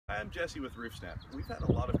I'm Jesse with RoofSnap. We've had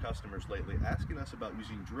a lot of customers lately asking us about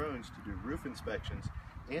using drones to do roof inspections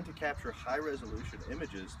and to capture high-resolution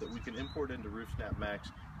images that we can import into RoofSnap MAX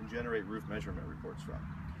and generate roof measurement reports from.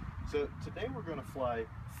 So today we're going to fly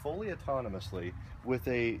fully autonomously with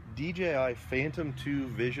a DJI Phantom 2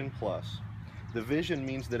 Vision Plus. The Vision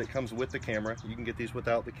means that it comes with the camera. You can get these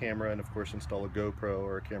without the camera and of course install a GoPro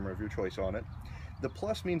or a camera of your choice on it. The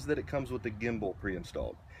Plus means that it comes with the gimbal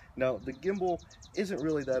pre-installed. Now the gimbal isn't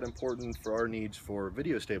really that important for our needs for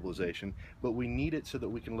video stabilization, but we need it so that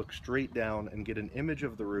we can look straight down and get an image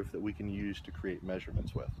of the roof that we can use to create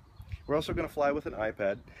measurements with. We're also going to fly with an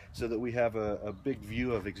iPad so that we have a big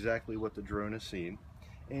view of exactly what the drone is seeing.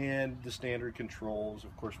 And the standard controls,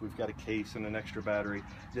 of course we've got a case and an extra battery.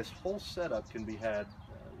 This whole setup can be had,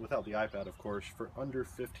 without the iPad of course, for under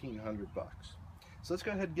 $1,500 bucks. So let's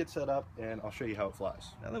go ahead and get set up and I'll show you how it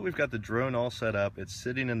flies. Now that we've got the drone all set up, it's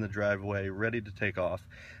sitting in the driveway ready to take off.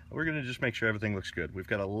 We're going to just make sure everything looks good. We've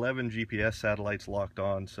got 11 GPS satellites locked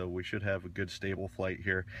on, so we should have a good stable flight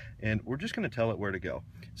here. And we're just going to tell it where to go.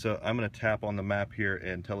 So I'm going to tap on the map here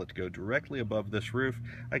and tell it to go directly above this roof.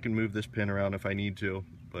 I can move this pin around if I need to,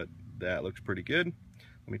 but that looks pretty good.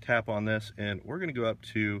 Let me tap on this and we're going to go up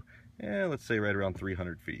to, let's say right around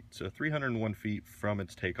 300 feet. So 301 feet from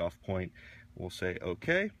its takeoff point. We'll say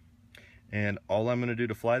okay, and all I'm going to do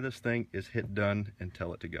to fly this thing is hit done and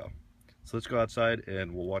tell it to go. So let's go outside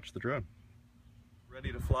and we'll watch the drone.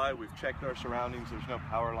 Ready to fly. We've checked our surroundings. There's no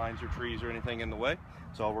power lines or trees or anything in the way.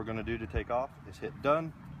 So all we're going to do to take off is hit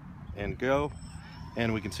done and go,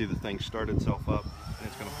 and we can see the thing start itself up and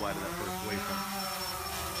it's going to fly to that first waypoint.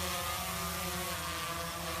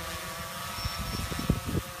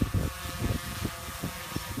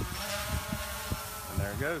 And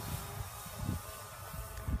there it goes.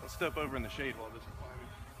 Let's step over in the shade while this is climbing.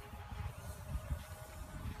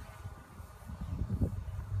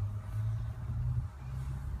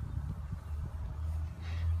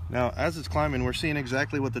 Now, as it's climbing, we're seeing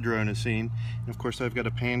exactly what the drone is seeing. And of course, I've got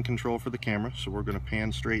a pan control for the camera, so we're going to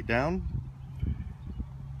pan straight down.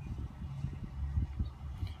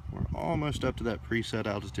 We're almost up to that preset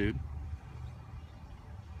altitude.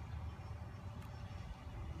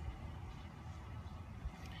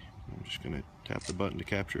 I'm just going to tap the button to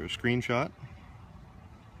capture a screenshot.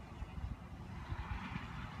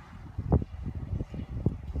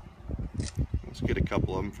 Let's get a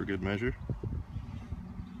couple of them for good measure.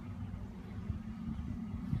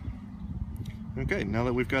 Okay, now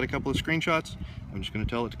that we've got a couple of screenshots, I'm just going to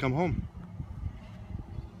tell it to come home.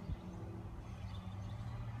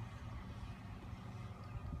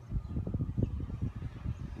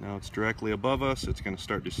 Now it's directly above us, it's going to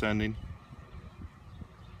start descending.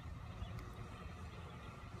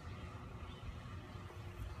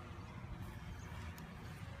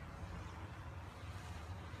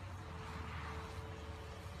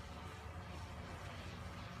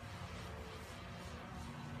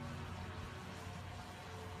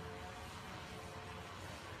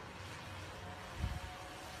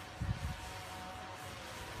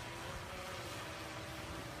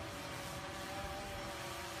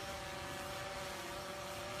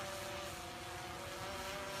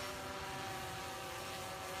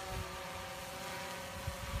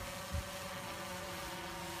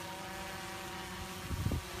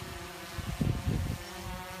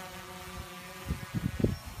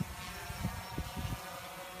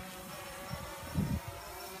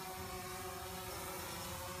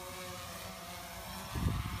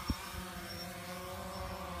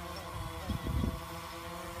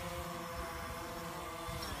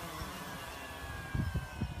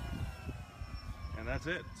 And that's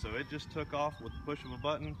it. So it just took off with the push of a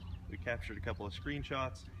button. We captured a couple of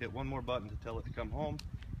screenshots, hit one more button to tell it to come home,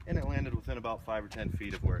 and it landed within about 5 or 10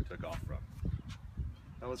 feet of where it took off from.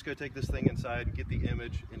 Now let's go take this thing inside, get the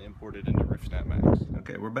image, and import it into RoofSnap MAX.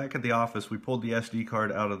 Okay, we're back at the office. We pulled the SD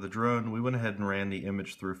card out of the drone. We went ahead and ran the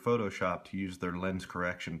image through Photoshop to use their lens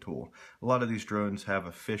correction tool. A lot of these drones have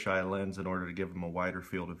a fisheye lens in order to give them a wider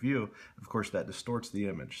field of view. Of course, that distorts the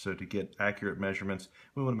image. So to get accurate measurements,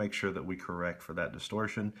 we want to make sure that we correct for that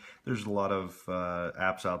distortion. There's a lot of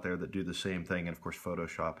apps out there that do the same thing, and of course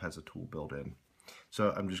Photoshop has a tool built in.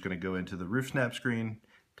 So I'm just going to go into the RoofSnap screen,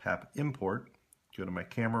 tap Import, go to my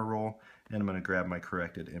camera roll, and I'm going to grab my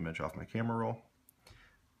corrected image off my camera roll.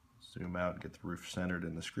 Zoom out and get the roof centered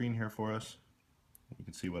in the screen here for us. You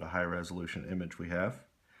can see what a high resolution image we have.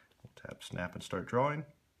 We'll tap Snap and start drawing.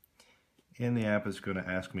 And the app is going to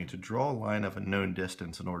ask me to draw a line of a known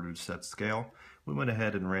distance in order to set scale. We went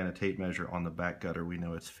ahead and ran a tape measure on the back gutter. We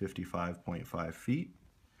know it's 55.5 feet.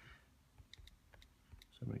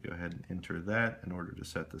 So I'm going to go ahead and enter that in order to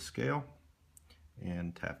set the scale.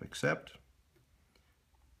 and tap accept.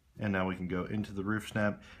 And now we can go into the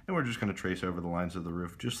RoofSnap, and we're just going to trace over the lines of the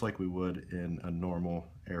roof just like we would in a normal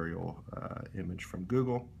aerial image from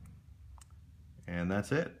Google. And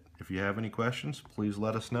that's it. If you have any questions, please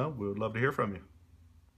let us know. We would love to hear from you.